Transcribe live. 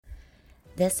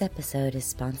This episode is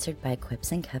sponsored by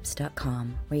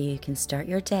quipsandcups.com, where you can start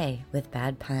your day with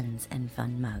bad puns and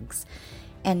fun mugs,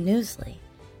 and Newsly,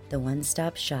 the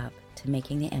one-stop shop to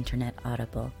making the internet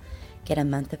audible. Get a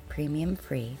month of premium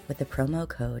free with the promo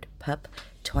code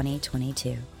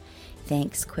PUP2022.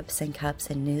 Thanks Quips and Cups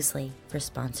and Newsly for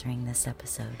sponsoring this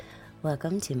episode.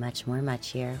 Welcome to Much More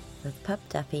Muchier with Pup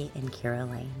Duffy and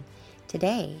Keira Lane.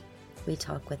 Today, we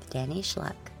talk with Danny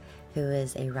Schluck, who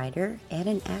is a writer and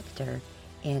an actor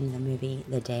in the movie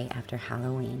The Day After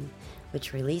Halloween,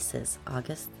 which releases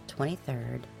August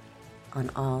 23rd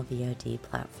on all VOD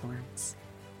platforms.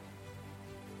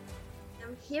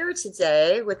 I'm here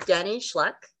today with Danny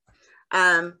Schluck,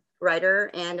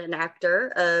 writer and an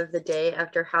actor of The Day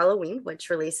After Halloween, which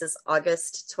releases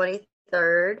August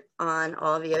 23rd on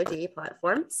all VOD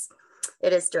platforms.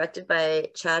 It is directed by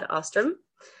Chad Ostrom,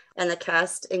 and the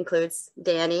cast includes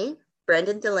Danny,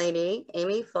 Brendan Delaney,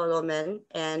 Amy Fogelman,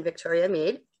 and Victoria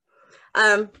Mead.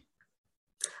 I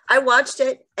watched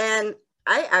it and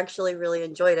I actually really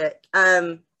enjoyed it.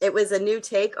 It was a new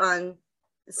take on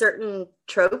certain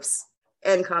tropes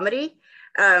and comedy.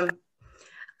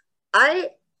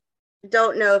 I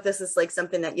don't know if this is like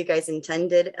something that you guys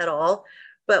intended at all,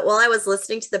 but while I was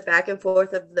listening to the back and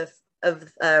forth of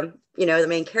the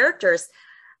main characters,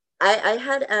 I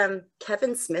had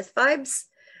Kevin Smith vibes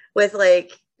with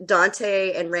like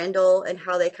Dante and Randall and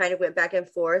how they kind of went back and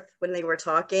forth when they were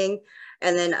talking.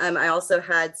 And then I also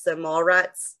had some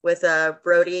Mallrats with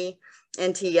Brody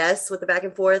and TS with the back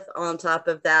and forth. On top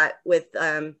of that, with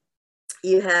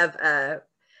you have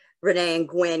Renee and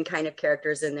Gwen kind of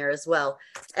characters in there as well.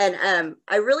 And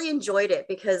I really enjoyed it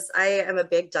because I am a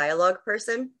big dialogue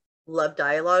person, love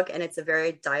dialogue, and it's a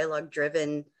very dialogue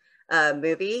driven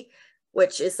movie,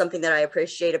 which is something that I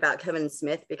appreciate about Kevin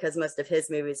Smith, because most of his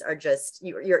movies are just,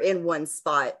 you're in one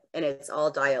spot and it's all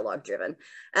dialogue driven.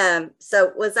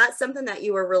 So was that something that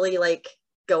you were really like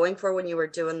going for when you were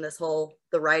doing the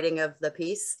writing of the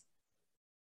piece?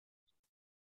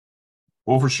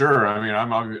 Well, for sure. I mean,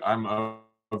 I'm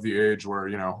of the age where,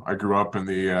 I grew up in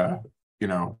the,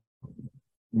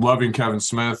 loving Kevin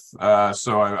Smith.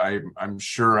 So I'm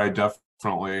sure I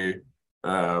definitely,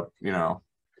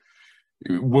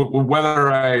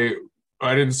 whether I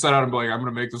didn't set out and be like, I'm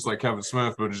going to make this like Kevin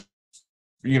Smith, but just,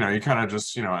 you kind of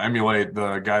just, emulate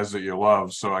the guys that you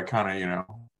love. So I kind of,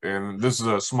 and this is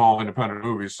a small independent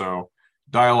movie, so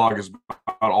dialogue is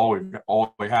about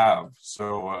all we have.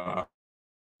 So,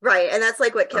 right. And that's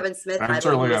like what Kevin Smith had. I've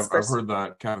heard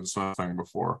that Kevin Smith thing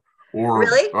before, or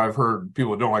really? I've heard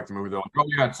people who don't like the movie. They're like, oh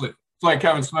yeah, it's like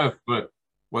Kevin Smith, but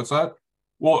what's that?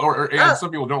 Well, and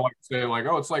some people don't like to say like,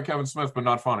 oh, it's like Kevin Smith, but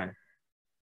not funny.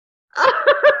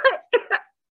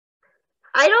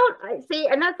 I see,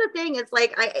 and that's the thing. It's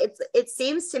like it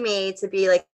seems to me to be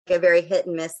like a very hit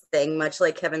and miss thing, much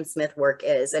like Kevin Smith work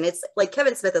is. And it's like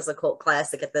Kevin Smith is a cult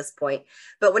classic at this point.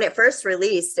 But when it first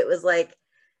released, it was like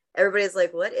everybody's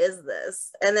like, "What is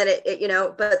this?" And then it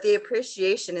but the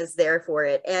appreciation is there for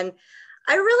it. And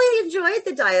I really enjoyed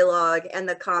the dialogue and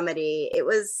the comedy. It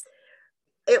was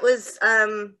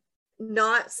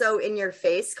not so in your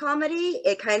face comedy.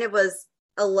 It kind of was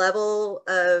a level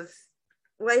of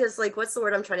what's the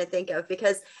word I'm trying to think of,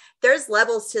 because there's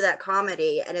levels to that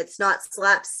comedy and it's not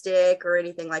slapstick or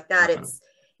anything like that. Mm-hmm.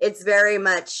 It's very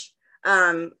much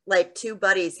like two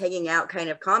buddies hanging out kind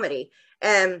of comedy,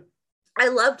 and I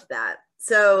loved that.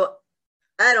 So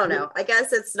I don't know, I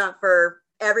guess it's not for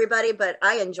everybody, but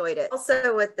I enjoyed it.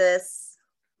 Also with this,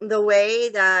 the way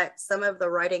that some of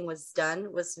the writing was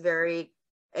done was very,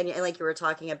 and like you were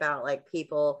talking about, like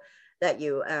people that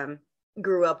you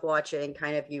grew up watching,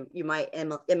 kind of you might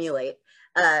emulate,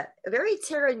 very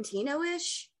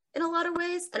Tarantino-ish in a lot of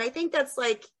ways. And I think that's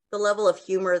like the level of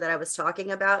humor that I was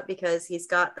talking about, because he's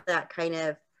got that kind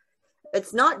of,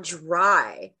 it's not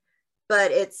dry,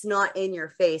 but it's not in your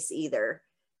face either.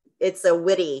 It's a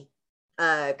witty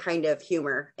kind of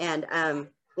humor. And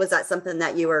was that something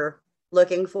that you were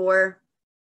looking for?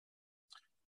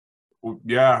 Well,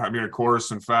 yeah, I mean, of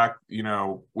course. In fact,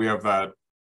 we have that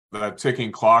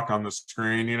ticking clock on the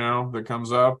screen, that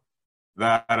comes up.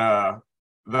 That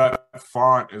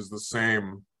font is the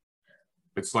same.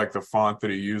 It's like the font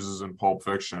that he uses in Pulp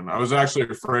Fiction. I was actually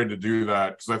afraid to do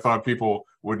that because I thought people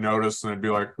would notice and they'd be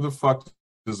like, who the fuck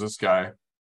does this guy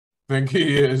think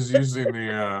he is, using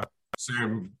the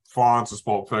same fonts as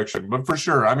Pulp Fiction? But for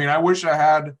sure, I mean, I wish I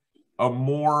had a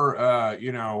more,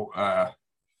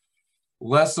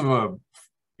 less of a,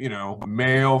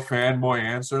 male fanboy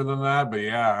answer than that. But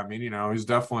yeah, I mean, he's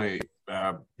definitely,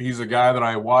 he's a guy that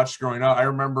I watched growing up. I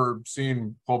remember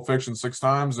seeing Pulp Fiction 6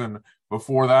 times. And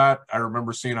before that, I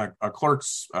remember seeing a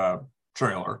Clerks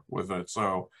trailer with it.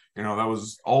 So, you know, that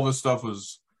was all this stuff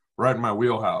was right in my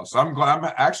wheelhouse. I'm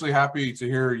actually happy to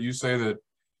hear you say that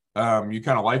you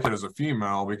kind of like it as a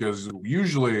female, because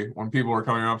usually when people are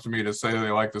coming up to me to say they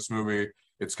like this movie,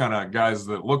 it's kind of guys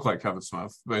that look like Kevin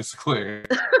Smith, basically.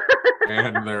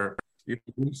 And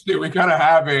we kind of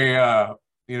have a,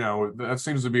 you know, that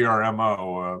seems to be our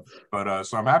MO. But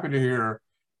so I'm happy to hear,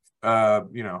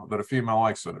 you know, that a female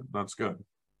likes it. That's good.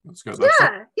 That's good.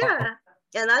 Yeah.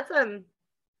 And that's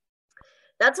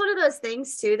one of those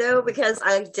things too, though, because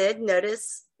I did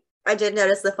notice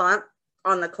the font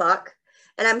on the clock.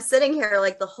 And I'm sitting here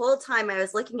like the whole time I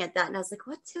was looking at that, and I was like,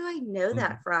 what do I know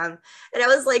that from? And I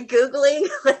was like Googling,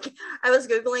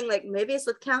 like maybe it's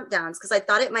with countdowns, because I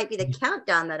thought it might be the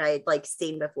countdown that I had like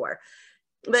seen before.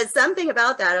 But something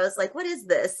about that, I was like, what is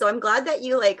this? So I'm glad that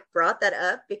you like brought that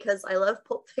up, because I love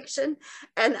Pulp Fiction.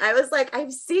 And I was like,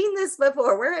 I've seen this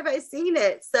before. Where have I seen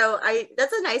it? So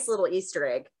that's a nice little Easter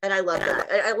egg. And I love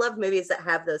that. I love movies that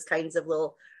have those kinds of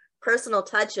little personal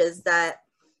touches that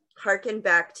harken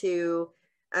back to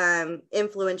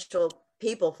influential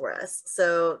people for us.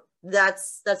 So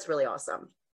that's really awesome.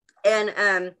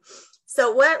 And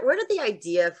so where did the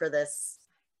idea for this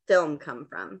film come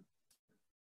from?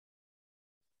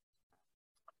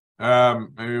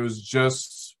 It was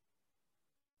just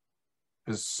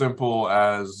as simple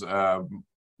as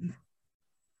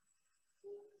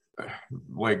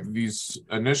like these,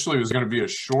 initially it was going to be a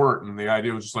short, and the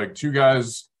idea was just like two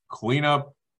guys clean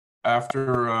up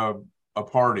after a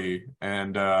party,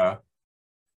 and I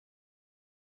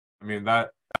mean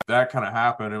that kind of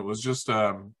happened. It was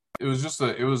a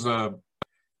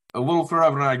little thread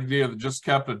of an idea that just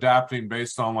kept adapting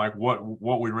based on like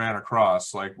what we ran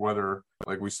across, like whether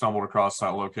like we stumbled across that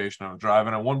location on the drive.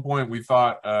 And at one point we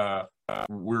thought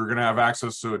we were going to have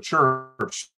access to a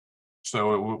church,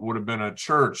 so it would have been a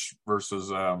church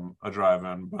versus a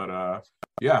drive-in. But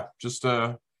yeah, just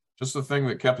a thing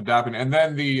that kept adapting. And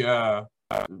then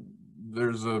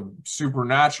there's a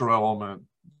supernatural element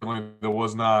that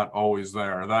was not always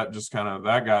there. That just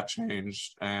that got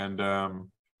changed. And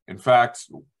in fact,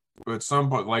 at some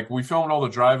point, like we filmed all the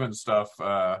drive-in stuff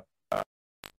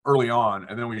early on,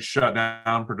 and then we shut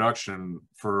down production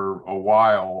for a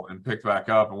while and picked back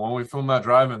up. And when we filmed that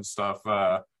drive-in stuff,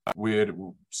 we had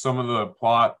some of the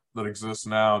plot that exists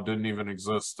now didn't even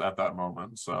exist at that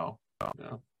moment. So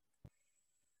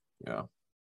yeah.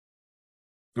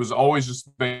 It was always just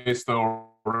based though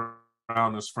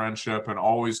around this friendship, and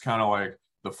always kind of like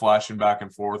the flashing back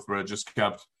and forth, but it just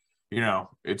kept, you know,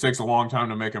 it takes a long time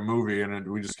to make a movie, and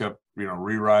we just kept, you know,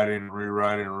 rewriting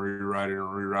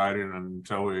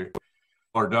until we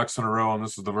our ducks in a row, and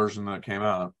this is the version that came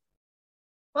out.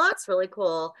 Well, that's really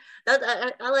cool.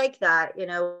 I like that, you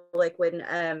know, like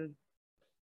when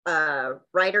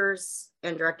writers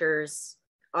and directors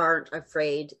aren't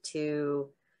afraid to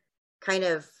kind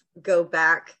of go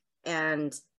back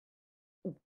and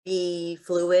be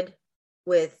fluid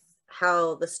with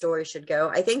how the story should go.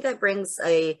 I think that brings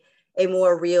a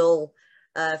more real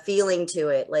feeling to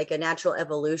it, like a natural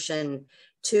evolution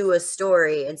to a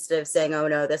story, instead of saying, oh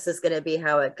no, this is going to be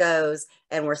how it goes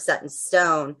and we're set in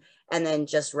stone, and then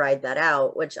just ride that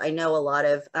out, which I know a lot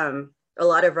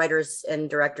of writers and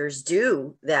directors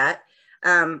do that.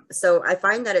 So I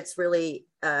find that it's really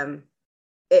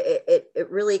it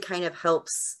really kind of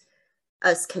helps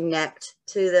us connect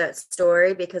to that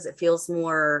story, because it feels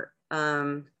more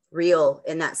real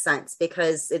in that sense,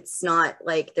 because it's not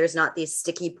like there's not these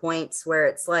sticky points where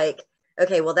it's like,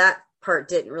 okay, well that part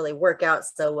didn't really work out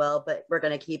so well, but we're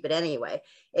going to keep it anyway.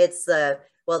 It's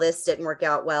well, this didn't work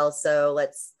out well, so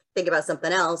let's think about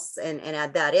something else and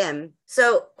add that in.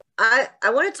 So I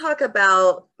want to talk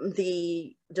about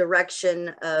the direction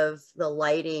of the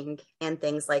lighting and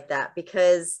things like that,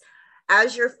 because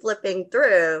as you're flipping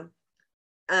through,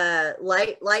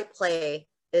 light play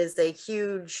is a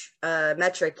huge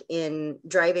metric in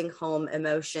driving home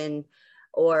emotion,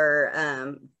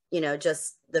 or you know,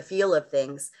 just the feel of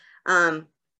things.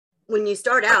 When you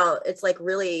start out, it's like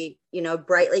really, you know,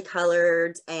 brightly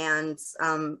colored and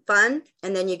fun,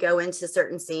 and then you go into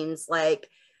certain scenes like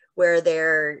where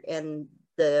they're in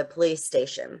the police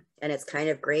station, and it's kind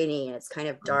of grainy and it's kind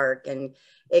of dark, and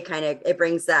it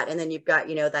brings that. And then you've got,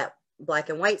 you know, that black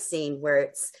and white scene where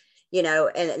it's, you know,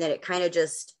 and then it kind of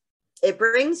just, it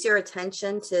brings your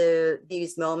attention to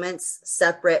these moments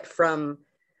separate from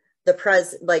the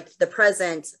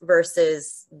present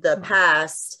versus the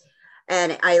past.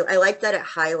 And I like that it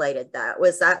highlighted that.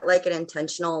 Was that like an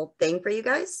intentional thing for you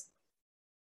guys?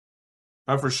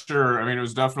 For sure. I mean, it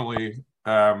was definitely,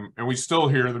 and we still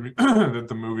hear that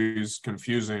the movie's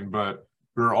confusing, but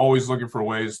we're always looking for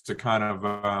ways to kind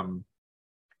of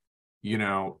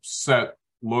set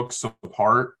looks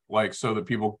apart, like so that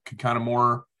people could kind of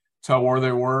more tell where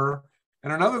they were.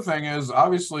 And another thing is,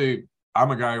 obviously,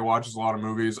 I'm a guy who watches a lot of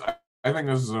movies. I think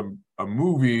this is a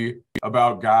movie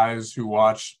about guys who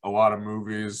watch a lot of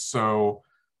movies. So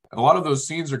a lot of those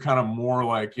scenes are kind of more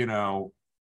like,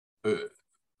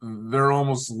 they're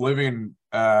almost living,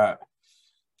 they're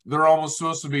almost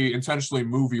supposed to be intentionally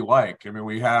movie-like. I mean,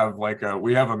 we have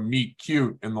a meet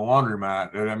cute in the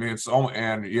laundromat. And I mean,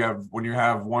 and when you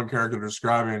have one character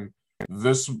describing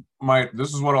this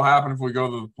is what'll happen if we go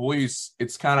to the police.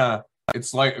 It's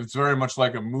very much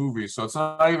like a movie. So it's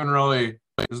not even really,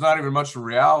 there's not even much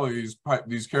reality.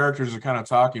 These characters are kind of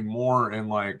talking more in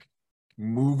like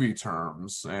movie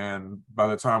terms. And by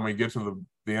the time we get to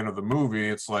the end of the movie,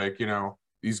 it's like,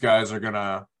 these guys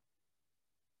are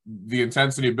the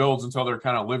intensity builds until they're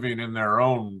kind of living in their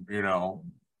own,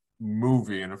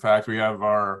 movie. And in fact, we have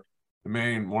one of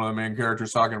the main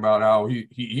characters talking about how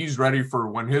he's ready for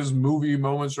when his movie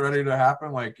moment's ready to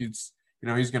happen. Like he's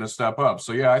going to step up.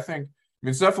 So yeah, I mean,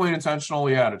 it's definitely intentional.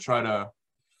 Yeah. To try to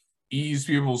ease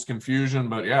people's confusion,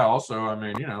 but yeah, also, I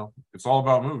mean, it's all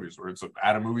about movies where it's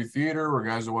at a movie theater where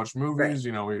guys that watch movies,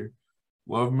 Right. we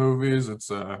love movies. It's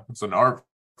an art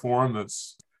form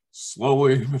that's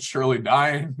slowly but surely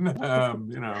dying. I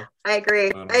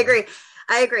agree.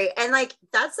 I agree. And like,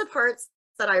 that's the parts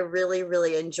that I really,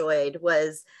 really enjoyed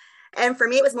and for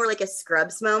me, it was more like a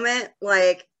Scrubs moment,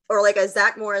 or like a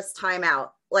Zach Morris timeout,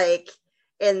 like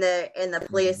in the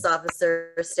police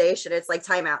officer station. It's like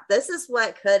timeout. This is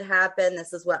what could happen.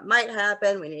 This is what might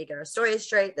happen. We need to get our story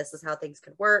straight. This is how things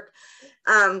could work.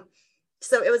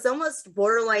 So it was almost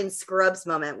borderline Scrubs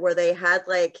moment where they had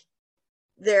like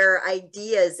their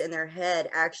ideas in their head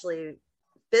actually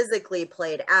physically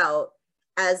played out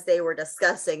as they were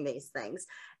discussing these things.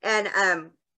 And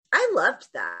I loved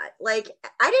that. Like,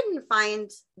 I didn't find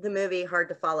the movie hard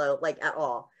to follow, like, at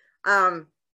all. I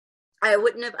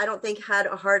don't think had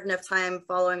a hard enough time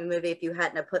following the movie if you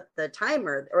hadn't have put the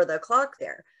timer or the clock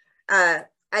there.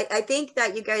 I think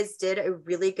that you guys did a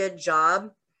really good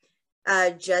job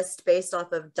just based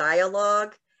off of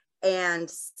dialogue and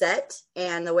set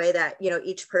and the way that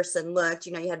each person looked.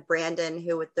 You had Brandon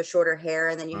who with the shorter hair,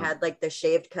 and then you had like the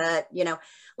shaved cut,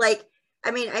 like, I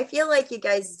mean, I feel like you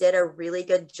guys did a really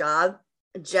good job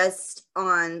just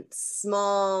on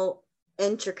small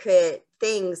intricate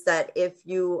things that if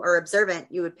you are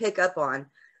observant you would pick up on.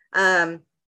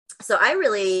 So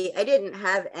I didn't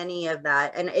have any of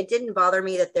that, and it didn't bother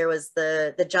me that there was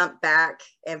the jump back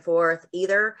and forth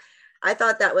either. I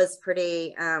thought that was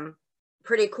pretty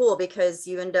cool, because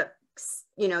you end up,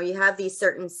 you have these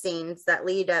certain scenes that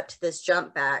lead up to this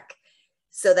jump back.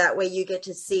 So that way you get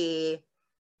to see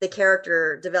the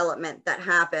character development that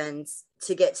happens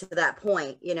to get to that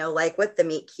point, like with the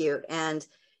meet cute and,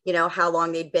 how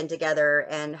long they'd been together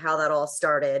and how that all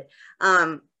started.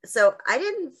 So I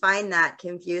didn't find that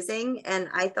confusing. And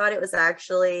I thought it was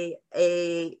actually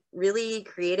a really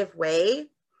creative way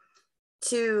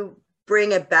to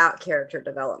bring about character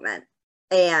development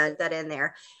and that in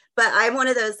there. But I'm one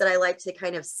of those that I like to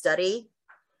kind of study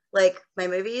like my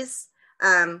movies.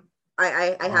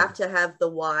 I have to have the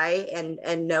why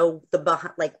and know the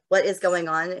behind, like what is going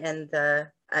on, and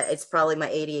it's probably my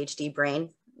ADHD brain,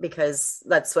 because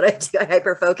that's what I do. I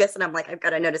hyper focus, and I'm like, I've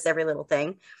got to notice every little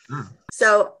thing.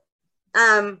 So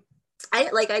I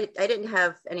didn't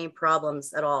have any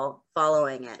problems at all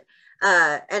following it.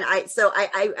 And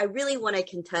I really want to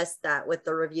contest that with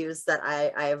the reviews that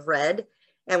I have read.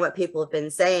 And what people have been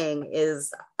saying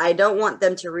is, I don't want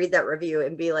them to read that review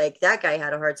and be like, that guy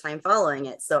had a hard time following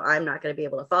it, so I'm not going to be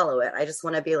able to follow it. I just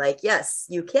want to be like, yes,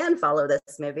 you can follow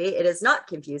this movie. It is not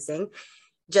confusing.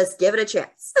 Just give it a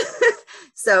chance.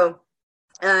 So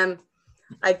I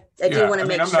do want to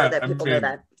make sure that people know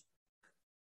that.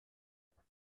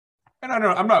 And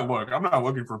I'm not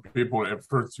looking for people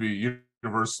to be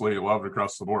universally loved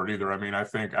across the board either. I mean, I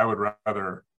think I would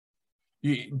rather,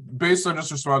 based on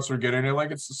just response we're getting, it like,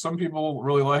 it's some people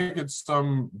really like it,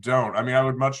 some don't. I mean, I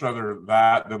would much rather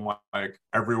that than like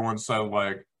everyone said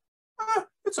like,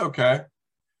 it's okay.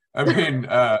 I mean,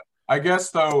 I guess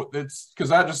though, it's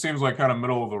because that just seems like kind of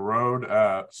middle of the road.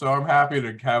 So I'm happy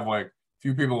to have like a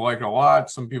few people like it a lot,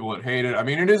 some people that hate it. I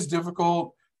mean, it is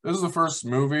difficult. This is the first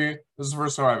movie. This is the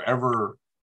first time I've ever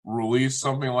released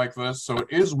something like this. So it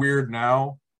is weird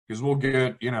now, because we'll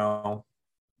get,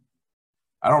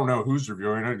 I don't know who's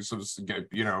reviewing it. So just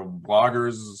get,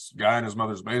 bloggers, this guy in his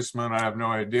mother's basement. I have no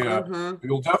idea. Mm-hmm.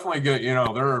 You'll definitely get,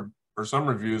 there are some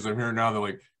reviews I'm hearing now that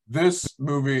like, this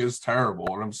movie is terrible.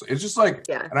 And it's just like,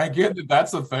 yeah. And I get that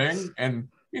that's a thing. And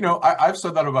I've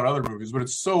said that about other movies, but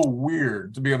it's so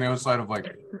weird to be on the other side of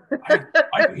like,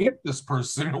 I hate this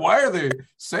person. Why are they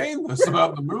saying this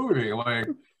about the movie? Like,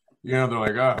 they're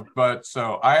like, oh, but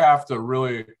so I have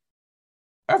to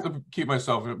keep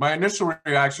myself. My initial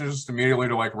reaction is just immediately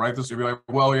to like write this and be like,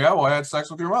 well, yeah, well, I had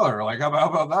sex with your mother. Like, how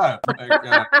about that?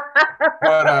 Like,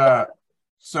 but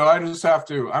so I just have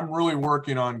to. I'm really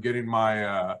working on getting my,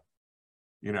 a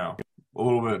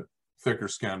little bit thicker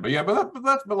skin. But yeah, but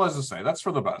let's just say that's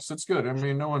for the best. It's good. I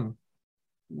mean, no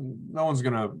one's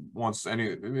gonna wants any.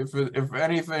 If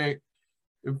anything,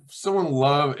 if someone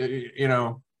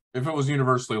if it was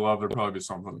universally loved, there'd probably be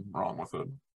something wrong with it.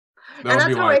 And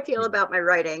that's how I feel about my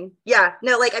writing. Yeah,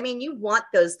 no, like, I mean, you want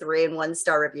those 3 and 1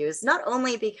 star reviews, not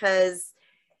only because,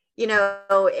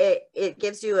 it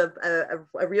gives you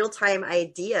a real-time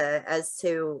idea as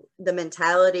to the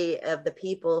mentality of the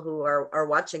people who are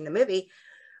watching the movie,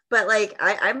 but like,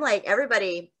 I'm like,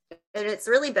 everybody, and it's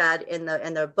really bad in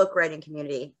the book writing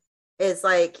community, is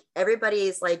like,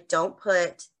 everybody's like,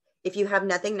 if you have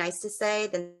nothing nice to say,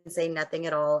 then say nothing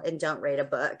at all, and don't rate a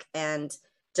book, and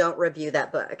don't review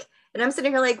that book. And I'm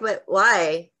sitting here like, but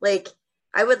why? Like,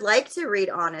 I would like to read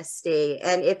honesty.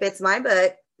 And if it's my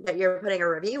book that you're putting a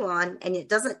review on and it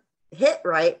doesn't hit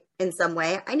right in some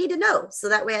way, I need to know. So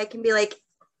that way I can be like,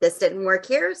 this didn't work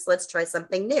here, so let's try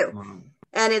something new. Mm-hmm.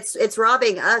 And it's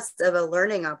robbing us of a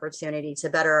learning opportunity to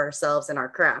better ourselves in our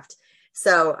craft.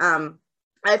 So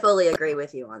I fully agree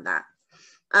with you on that.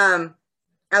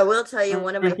 I will tell you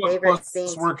one of my favorite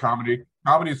scenes. We're comedy.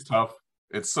 Comedy's tough.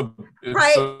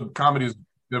 Right. Comedy is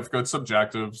difficult,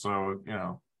 subjective. So,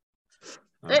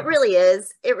 It really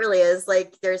is. It really is.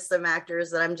 Like, there's some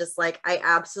actors that I'm just like, I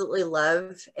absolutely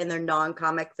love in their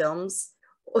non-comic films.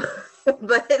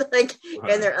 But like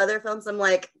in their other films, I'm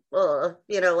like, oh,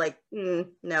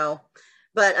 no.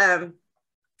 But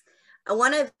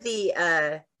one of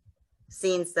the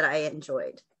scenes that I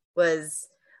enjoyed was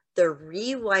the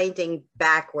rewinding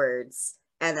backwards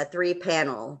and the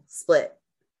 3-panel split.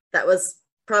 That was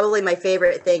probably my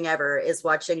favorite thing ever, is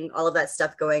watching all of that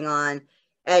stuff going on.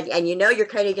 And you're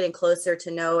kind of getting closer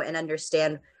to know and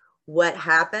understand what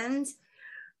happened.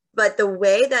 But the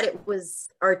way that it was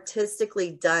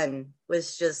artistically done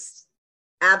was just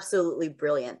absolutely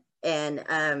brilliant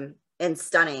and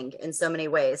stunning in so many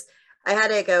ways. I had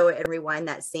to go and rewind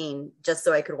that scene just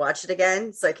so I could watch it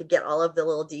again, so I could get all of the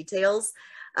little details.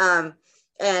 And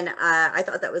I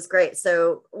thought that was great.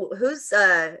 So whose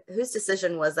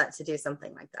decision was that to do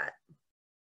something like that?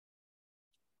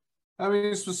 I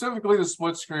mean, specifically the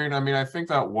split screen. I mean, I think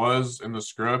that was in the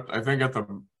script. I think it's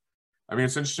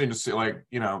interesting to see, like,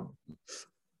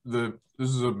 this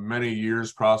is a many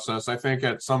years process. I think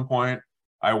at some point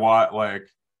I was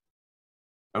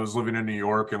living in New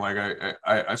York, and like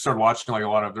I started watching like a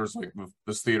lot of, there's like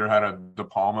this theater had a De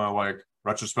Palma like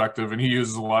retrospective, and he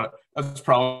uses a lot of, that's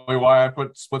probably why I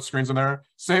put split screens in there.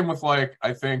 Same with like,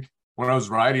 I think when I was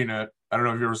writing it, I don't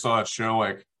know if you ever saw that show,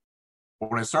 like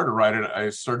when I started writing it,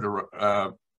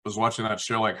 was watching that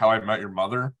show like How I Met Your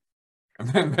Mother, and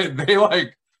then they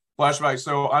like flashback.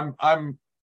 So I'm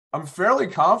fairly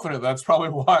confident that's probably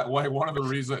why one of the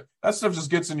reasons that stuff just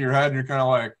gets in your head, and you're kind of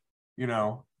like,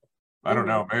 I don't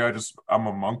know, maybe I'm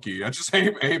a monkey. I just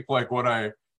ape like what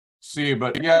I see.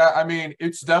 But yeah, I mean,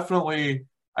 it's definitely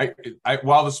I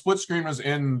while the split screen was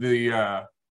in the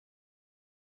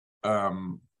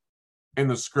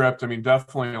script, I mean,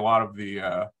 definitely a lot of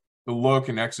the look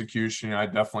and execution, I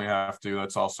definitely have to.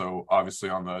 That's also obviously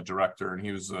on the director, and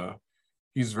he's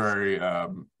very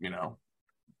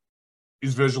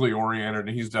he's visually oriented,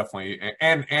 and he's definitely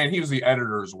and he was the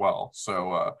editor as well,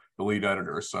 so the lead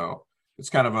editor. So it's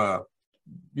kind of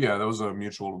that was a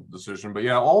mutual decision. But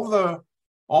yeah, all the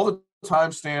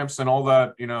timestamps and all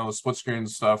that, the split screen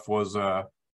stuff was that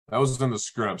was in the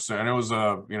scripts, and it was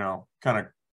kind of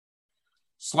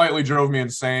slightly drove me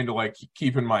insane to like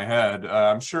keep in my head.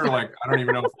 I'm sure like I don't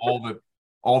even know if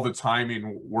all the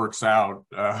timing works out,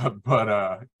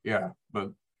 but it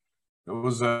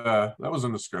was that was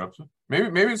in the script.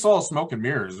 Maybe it's all smoke and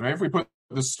mirrors. Maybe if we put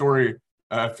this story,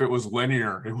 if it was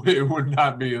linear, it would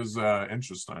not be as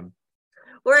interesting.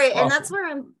 Right, and that's where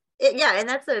and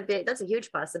that's a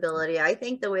huge possibility. I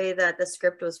think the way that the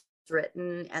script was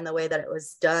written and the way that it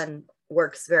was done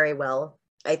works very well.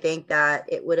 I think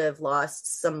that it would have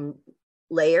lost some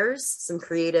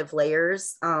creative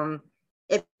layers,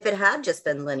 if it had just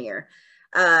been linear.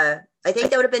 I think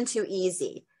that would have been too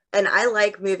easy. And I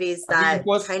like movies that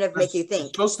kind of make you think.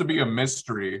 It's supposed to be a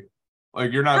mystery.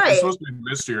 Like, you're not it's supposed to be a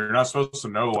mystery. You're not supposed to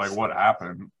know like what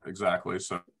happened exactly.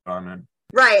 So I mean,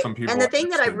 Right. some people And the thing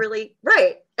that I understood. really,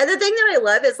 right. And the thing that I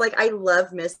love is like, I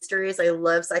love mysteries. I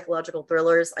love psychological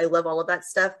thrillers. I love all of that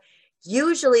stuff.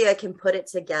 Usually I can put it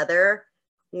together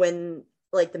when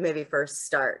like the movie first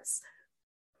starts.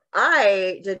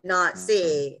 I did not Mhm.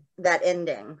 see that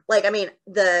ending. Like, I mean,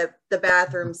 the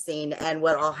bathroom scene and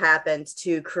what all happened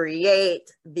to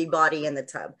create the body in the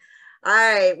tub.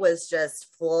 I was just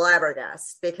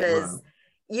flabbergasted Right. because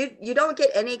you don't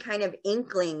get any kind of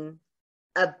inkling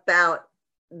about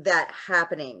that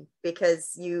happening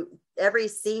because you every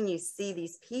scene you see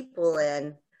these people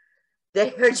in,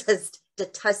 they are just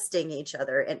detesting each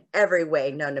other in every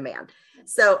way known to man.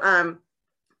 So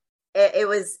it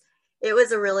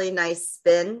was a really nice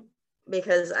spin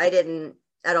because I didn't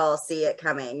at all see it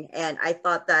coming. And I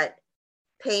thought that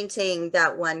painting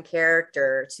that one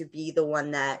character to be the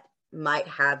one that might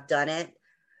have done it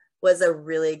was a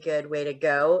really good way to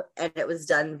go. And it was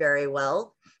done very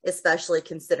well, especially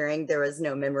considering there was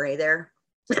no memory there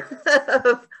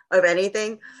of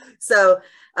anything. So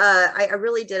I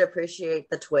really did appreciate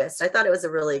the twist. I thought it was a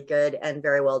really good and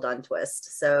very well done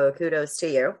twist. So kudos to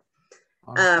you.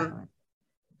 Um, Awesome.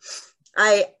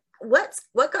 I what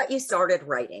got you started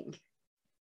writing?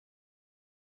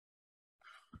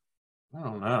 I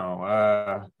don't know.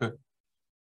 I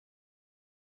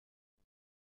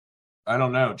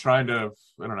don't know.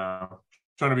 I don't know,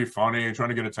 trying to be funny, trying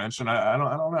to get attention. I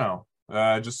don't know.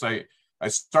 Just I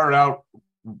started out.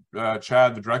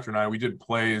 Chad, the director, and I, we did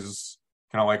plays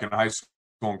kind of like in high school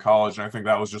and college, and I think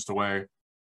that was just a way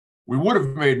we would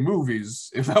have made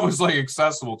movies if that was like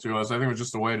accessible to us. I think it was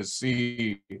just a way to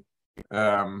see, you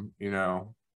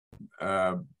know,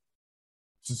 uh,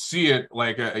 to see it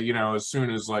like you know, as soon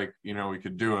as like you know we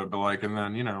could do it, but like and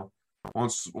then you know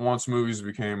once movies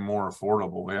became more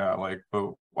affordable, yeah, like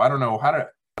but I don't know how did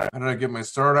I get my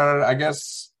start at it? I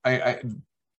guess I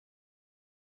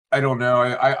don't know.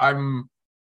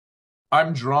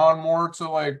 I'm drawn more to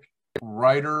like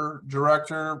writer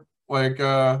director like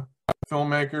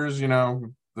filmmakers, you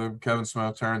know, the Kevin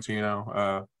Smith,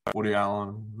 Tarantino, Woody Allen.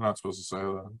 I'm not supposed to say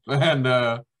that. And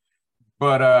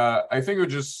but I think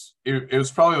it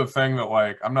was probably the thing that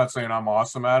like I'm not saying I'm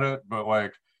awesome at it, but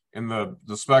like in the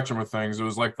spectrum of things, it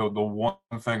was like the one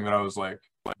thing that I was like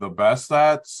the best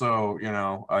at. So, you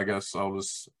know, I guess I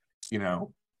was, you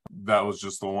know, that was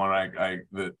just the one I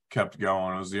that kept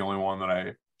going. It was the only one that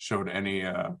I showed any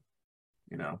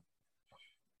you know,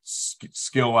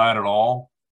 skill at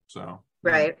all. So,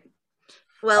 yeah. Right.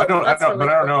 Well, that's But really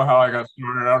I don't cool. know how I got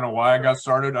started. I don't know why I got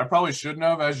started. I probably shouldn't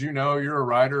have. As you know, you're a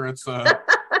writer. It's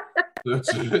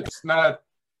not.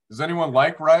 Does anyone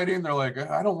like writing? They're like,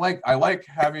 I don't like. I like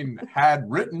having had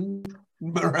written,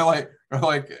 but I like,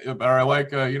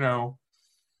 you know,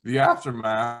 the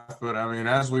aftermath. But I mean,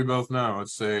 as we both know,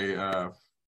 it's a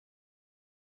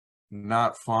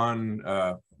not fun,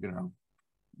 you know,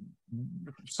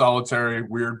 solitary,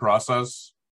 weird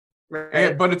process. And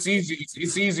Right. but it's easy.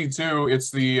 It's easy too.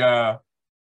 It's the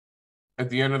at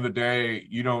the end of the day,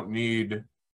 you don't need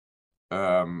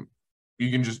um you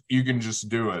can just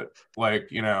do it.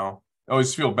 Like, you know, I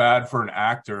always feel bad for an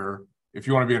actor. If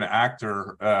you want to be an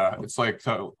actor, it's like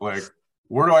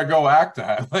where do I go act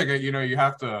at? Like you know, you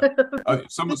have to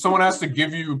someone has to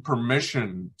give you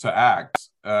permission to act.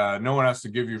 No one has to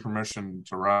give you permission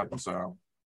to write. So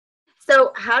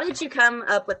So, how did you come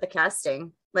up with the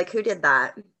casting? Like, who did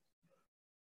that?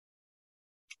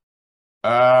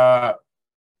 uh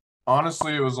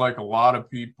honestly, it was like a lot of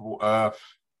people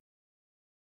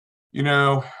you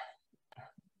know,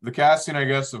 the casting, I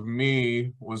guess, of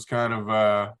me was kind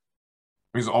of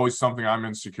is always something I'm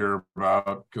insecure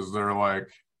about because they're like,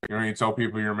 you know, you tell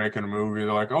people you're making a movie,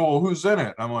 they're like, oh, well, who's in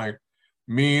it? I'm like,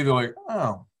 me. They're like,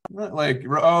 oh, like,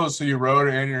 oh, so you wrote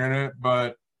it and you're in it.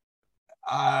 But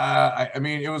I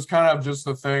mean, it was kind of just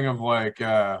the thing of like,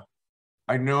 I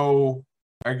know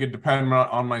I could depend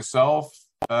on myself.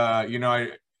 You know,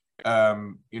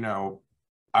 you know,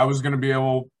 I was going to be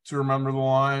able to remember the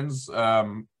lines.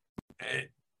 It-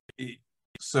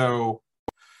 so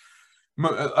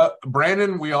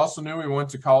Brandon, we also knew we went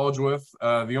to college with.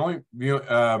 The only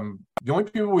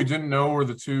people we didn't know were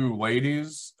the two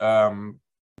ladies.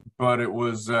 But it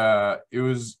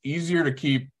was easier to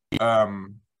keep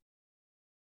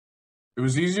it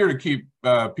was easier to keep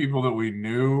people that we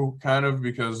knew kind of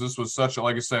because this was such a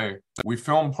like I say, we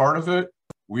filmed part of it.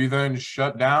 We then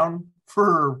shut down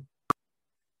for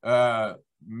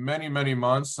many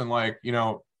months and like you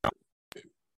know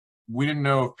we didn't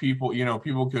know if people, you know,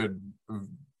 people could have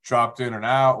dropped in and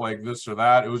out like this or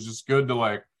that. It was just good to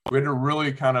like, we had to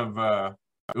really kind of,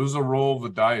 it was a roll of the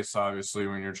dice, obviously,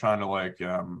 when you're trying to like,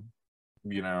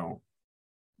 you know,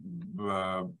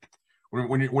 uh,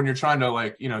 when you're trying to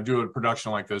like, you know, do a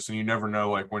production like this and you never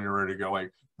know like when you're ready to go.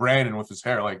 Like Brandon with his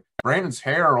hair, like Brandon's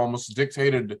hair almost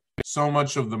dictated so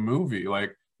much of the movie.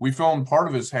 Like we filmed part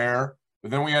of his hair,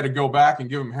 but then we had to go back and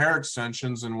give him hair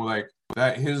extensions, and like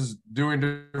that his doing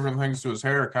different things to his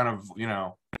hair kind of, you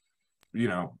know,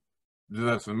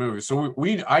 that's the movie. So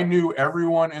I knew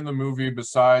everyone in the movie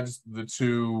besides the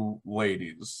two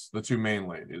main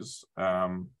ladies.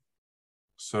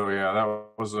 So yeah, that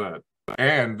was it.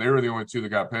 And they were the only two that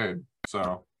got paid.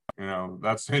 So, you know,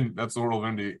 that's the world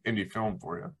of indie film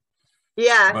for you.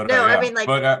 Yeah. But no, yeah. I mean, like,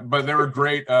 but they were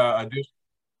great additions.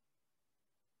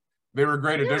 They were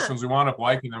great additions. We wound up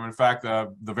liking them. In fact,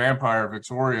 the vampire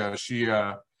Victoria, she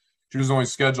was only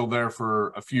scheduled there for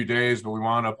a few days, but we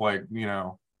wound up like, you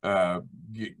know,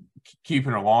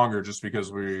 keeping her longer just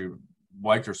because we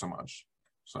liked her so much.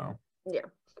 So yeah.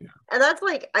 And that's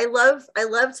like, I love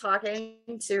talking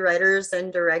to writers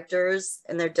and directors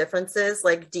and their differences.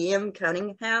 Like DM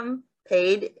Cunningham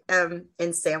paid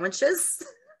in sandwiches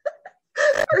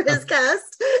for his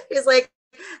cast. He's like,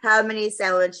 how many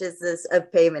sandwiches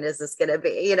of payment is this gonna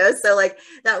be, you know? So like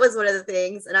that was one of the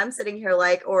things. And I'm sitting here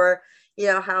like, or you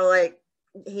know how like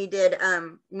he did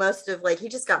most of like, he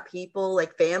just got people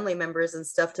like family members and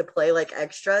stuff to play like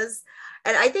extras.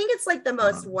 And I think it's like the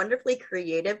most wonderfully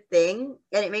creative thing,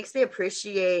 and it makes me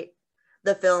appreciate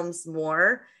the films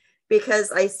more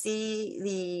because I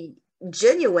see the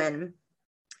genuine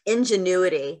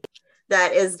ingenuity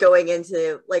that is going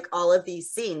into like all of these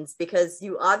scenes, because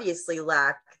you obviously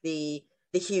lack the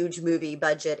huge movie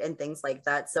budget and things like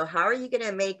that. So how are you going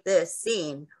to make this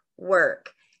scene work?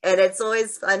 And it's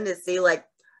always fun to see like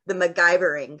the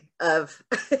MacGyvering of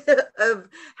of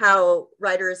how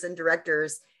writers and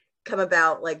directors come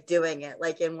about like doing it.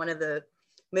 Like in one of the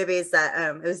movies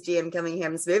that it was DM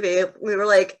Cunningham's movie, we were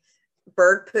like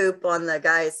bird poop on the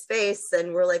guy's face,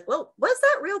 and we're like, well, was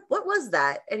that real? What was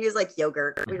that? And he was like,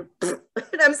 yogurt. And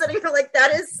I'm sitting here like,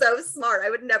 that is so smart. I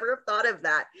would never have thought of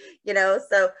that, you know?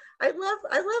 So I love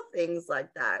things like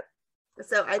that.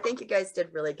 So I think you guys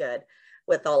did really good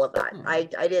with all of that. I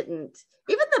didn't,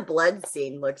 even the blood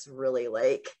scene looks really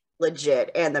like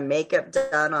legit, and the makeup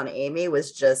done on Amy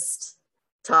was just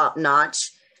top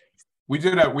notch. We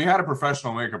had a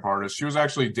professional makeup artist. She was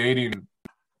actually dating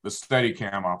the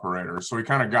Steadicam operator, so we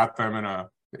kind of got them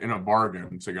in a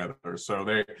bargain together. So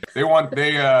they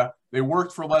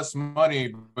worked for less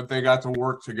money, but they got to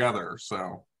work together.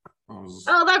 So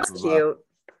that's cute.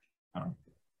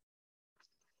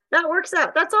 That works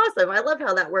out. That's awesome. I love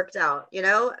how that worked out, you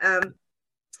know.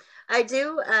 I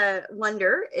do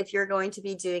wonder if you're going to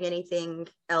be doing anything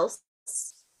else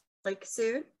like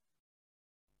soon.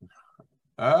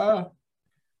 I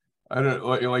don't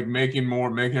like making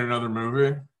another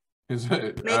movie. Is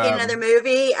it making another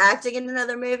movie, acting in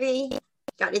another movie?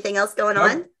 Got anything else going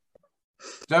on?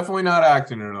 Definitely not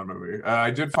acting in another movie.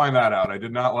 I did find that out. I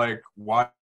did not like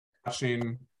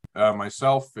watching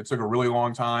myself. It took a really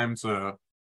long time to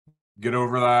get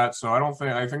over that. So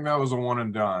I think that was a one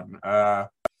and done.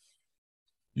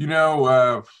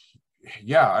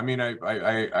 Yeah, I mean,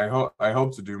 I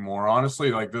hope to do more.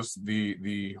 Honestly, like this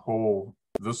whole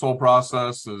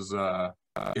process is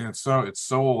it's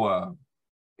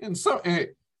so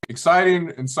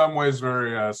exciting, in some ways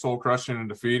very soul crushing and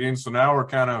defeating. So now we're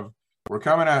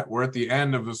at the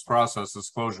end of this process, this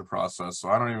closure process. So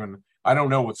I don't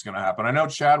know what's going to happen. I know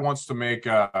Chad wants to make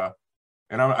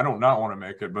and I don't not want to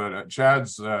make it, but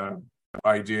Chad's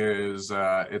idea is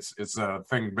it's a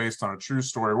thing based on a true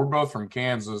story. We're both from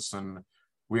Kansas, and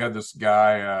we had this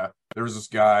guy. There was this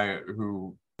guy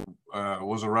who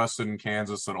was arrested in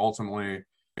Kansas, and ultimately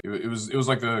it was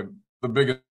like the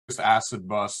biggest acid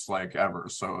bust like ever.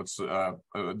 So it's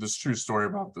this true story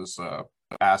about this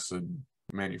acid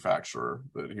manufacturer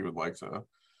that he would like to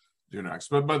do next.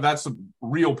 But that's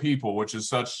real people, which is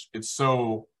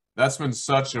that's been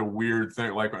such a weird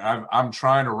thing. Like I'm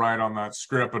trying to write on that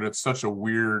script, but it's such a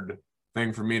weird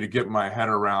thing for me to get my head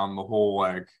around, the whole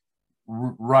like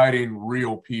writing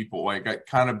real people, like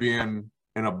kind of being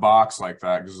in a box like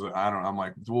that. Because I'm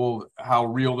like, well, how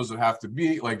real does it have to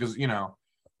be? Like, does you know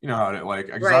how to like?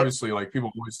 Because obviously, like people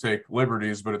always take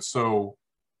liberties, but it's so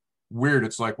weird.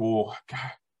 It's like, well,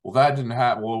 God, that didn't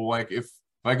happen. Well, like if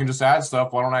I can just add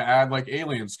stuff, why don't I add like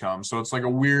aliens come? So it's like a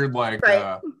weird like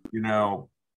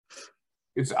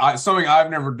it's something I've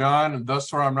never done, and thus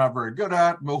far I'm not very good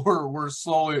at. But we're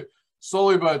slowly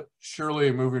but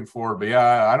surely moving forward. But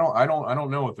yeah, I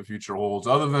don't know what the future holds,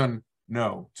 other than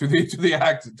no to the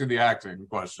acting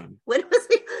question.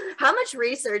 How much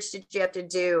research did you have to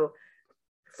do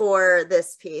for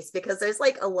this piece, because there's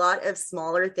like a lot of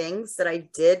smaller things that I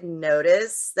did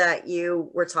notice that you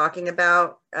were talking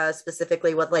about,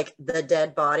 specifically with like the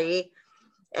dead body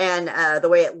and the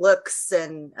way it looks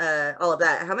and all of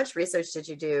that. How much research did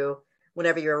you do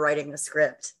whenever you were writing the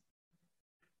script?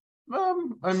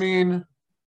 I mean,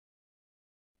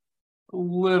 a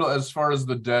little as far as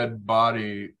the dead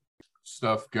body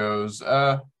stuff goes.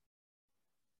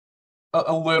 A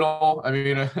little. I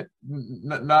mean,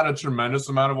 not a tremendous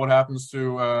amount of what happens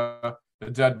to a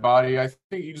dead body. I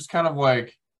think you just kind of like,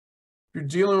 if you're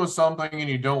dealing with something and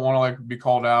you don't want to like be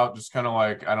called out, just kind of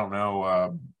like, I don't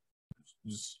know,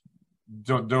 just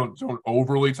don't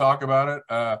overly talk about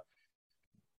it.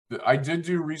 I did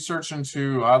do research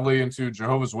oddly into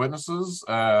Jehovah's Witnesses,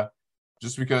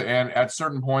 just because, and at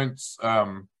certain points,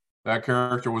 that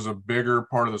character was a bigger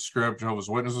part of the script. Jehovah's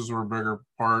Witnesses were a bigger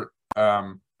part.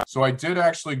 So I did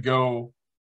actually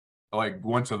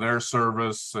went to their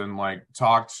service and like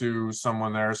talked to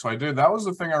someone there. So I did. That was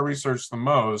the thing I researched the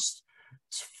most,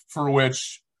 for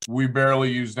which we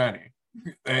barely used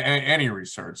any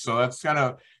research. So that's kind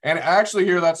of, and actually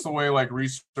here, that's the way like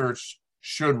research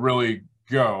should really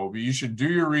go. But you should do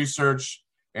your research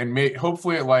and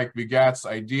hopefully it like begats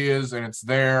ideas and it's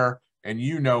there and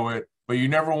you know it, but you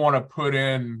never want to put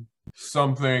in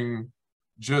something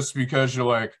just because you're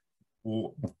like,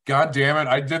 well, God damn it,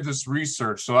 I did this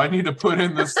research, so I need to put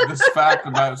in this fact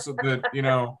about it so that, you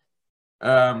know,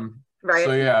 right.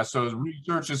 So yeah, so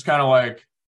research is kind of like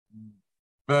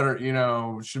better, you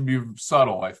know, should be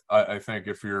subtle, I think,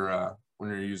 if you're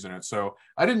when you're using it. So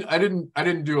I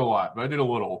didn't do a lot, but I did a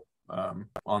little on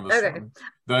this one.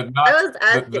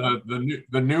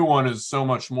 The new one is so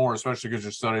much more, especially because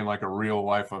you're studying like a real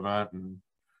life event, and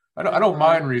I don't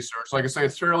mind research. Like I say,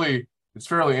 it's fairly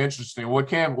interesting.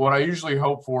 What I usually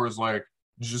hope for is like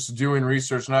just doing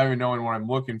research, not even knowing what I'm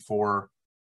looking for,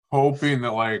 hoping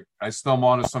that like I stumble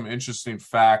onto some interesting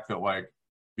fact that like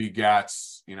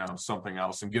begats, you know, something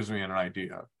else and gives me an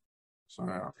idea. So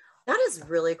yeah. That is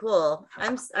really cool.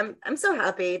 I'm so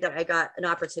happy that I got an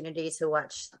opportunity to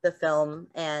watch the film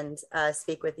and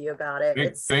speak with you about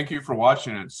it. Thank you for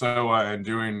watching it. So and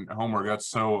doing homework. That's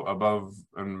so above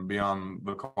and beyond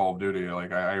the Call of Duty.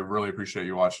 Like I really appreciate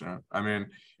you watching it. I mean,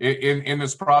 in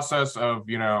this process of,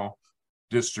 you know,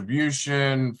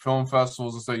 distribution, film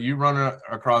festivals, it's that you run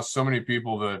across so many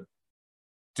people that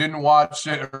didn't watch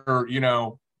it, or, you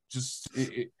know, just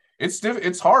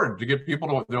it's hard to get people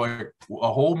to, they're like,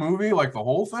 a whole movie, like the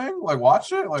whole thing, like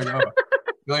watch it, like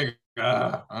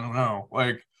I don't know,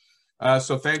 like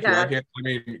so thank you. I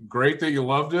mean, great that you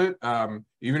loved it.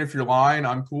 Even if you're lying,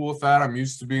 I'm cool with that. I'm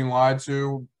used to being lied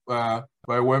to by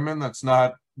women. That's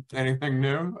not anything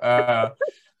new.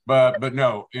 But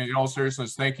no, in all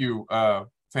seriousness, thank you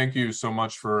so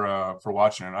much for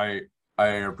watching it. I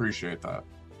appreciate that.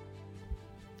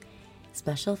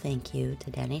 Special thank you to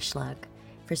Danny Schluck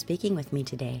for speaking with me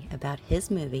today about his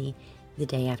movie, The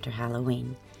Day After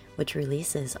Halloween, which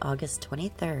releases August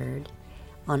 23rd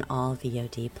on all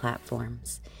VOD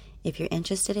platforms. If you're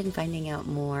interested in finding out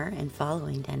more and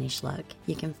following Danny Schluck,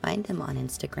 you can find him on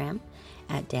Instagram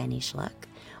at Danny Schluck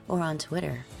or on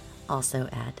Twitter, also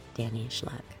at Danny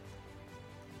Schluck.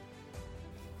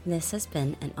 This has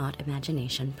been an Odd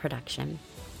Imagination production.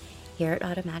 Here at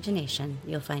Odd Imagination,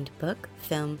 you'll find book,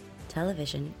 film,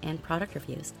 television, and product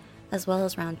reviews, as well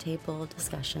as roundtable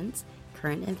discussions,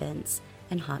 current events,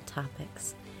 and hot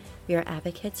topics. We are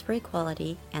advocates for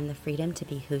equality and the freedom to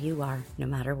be who you are, no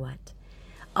matter what.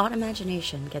 Odd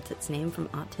Imagination gets its name from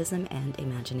autism and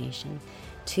imagination,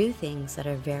 two things that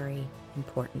are very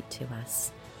important to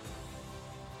us.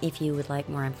 If you would like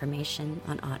more information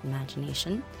on Odd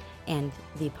Imagination and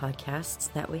the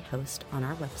podcasts that we host on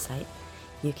our website,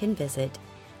 you can visit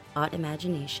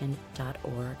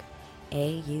oddimagination.org,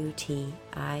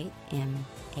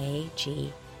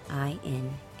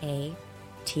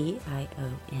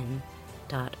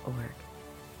 AUTIMAGINATION.org.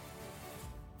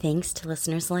 Thanks to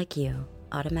listeners like you,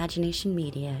 Odd Imagination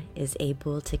Media is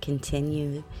able to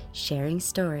continue sharing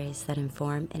stories that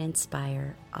inform and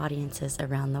inspire audiences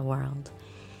around the world.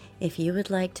 If you would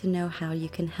like to know how you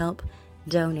can help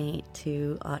donate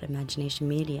to Odd Imagination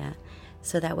Media,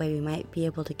 so that way we might be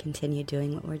able to continue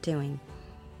doing what we're doing,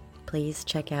 please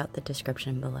check out the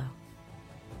description below.